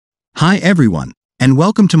Hi everyone, and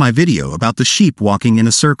welcome to my video about the sheep walking in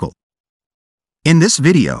a circle. In this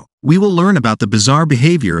video, we will learn about the bizarre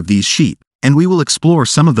behavior of these sheep, and we will explore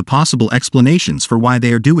some of the possible explanations for why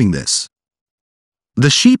they are doing this. The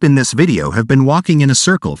sheep in this video have been walking in a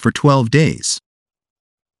circle for 12 days.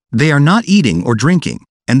 They are not eating or drinking,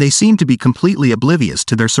 and they seem to be completely oblivious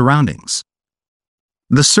to their surroundings.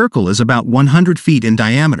 The circle is about 100 feet in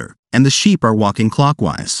diameter, and the sheep are walking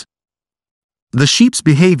clockwise. The sheep's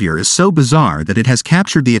behavior is so bizarre that it has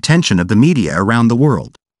captured the attention of the media around the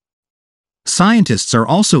world. Scientists are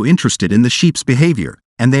also interested in the sheep's behavior,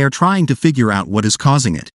 and they are trying to figure out what is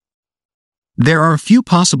causing it. There are a few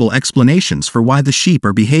possible explanations for why the sheep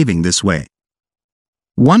are behaving this way.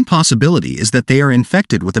 One possibility is that they are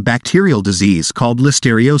infected with a bacterial disease called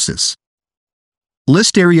listeriosis.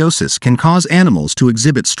 Listeriosis can cause animals to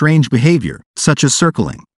exhibit strange behavior, such as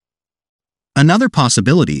circling. Another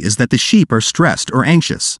possibility is that the sheep are stressed or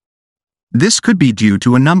anxious. This could be due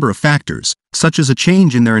to a number of factors, such as a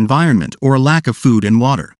change in their environment or a lack of food and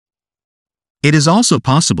water. It is also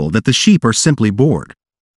possible that the sheep are simply bored.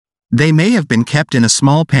 They may have been kept in a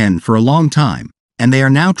small pen for a long time, and they are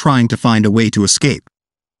now trying to find a way to escape.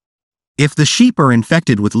 If the sheep are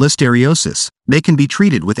infected with listeriosis, they can be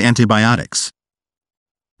treated with antibiotics.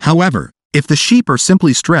 However, if the sheep are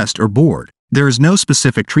simply stressed or bored, there is no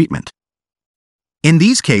specific treatment. In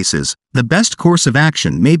these cases, the best course of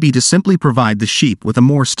action may be to simply provide the sheep with a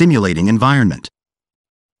more stimulating environment.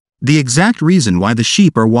 The exact reason why the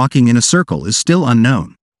sheep are walking in a circle is still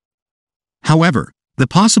unknown. However, the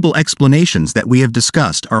possible explanations that we have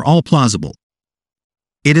discussed are all plausible.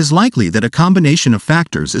 It is likely that a combination of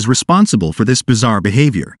factors is responsible for this bizarre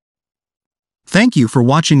behavior. Thank you for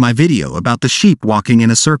watching my video about the sheep walking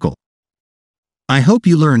in a circle. I hope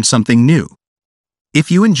you learned something new.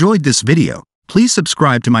 If you enjoyed this video, please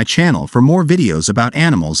subscribe to my channel for more videos about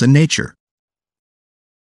animals and nature.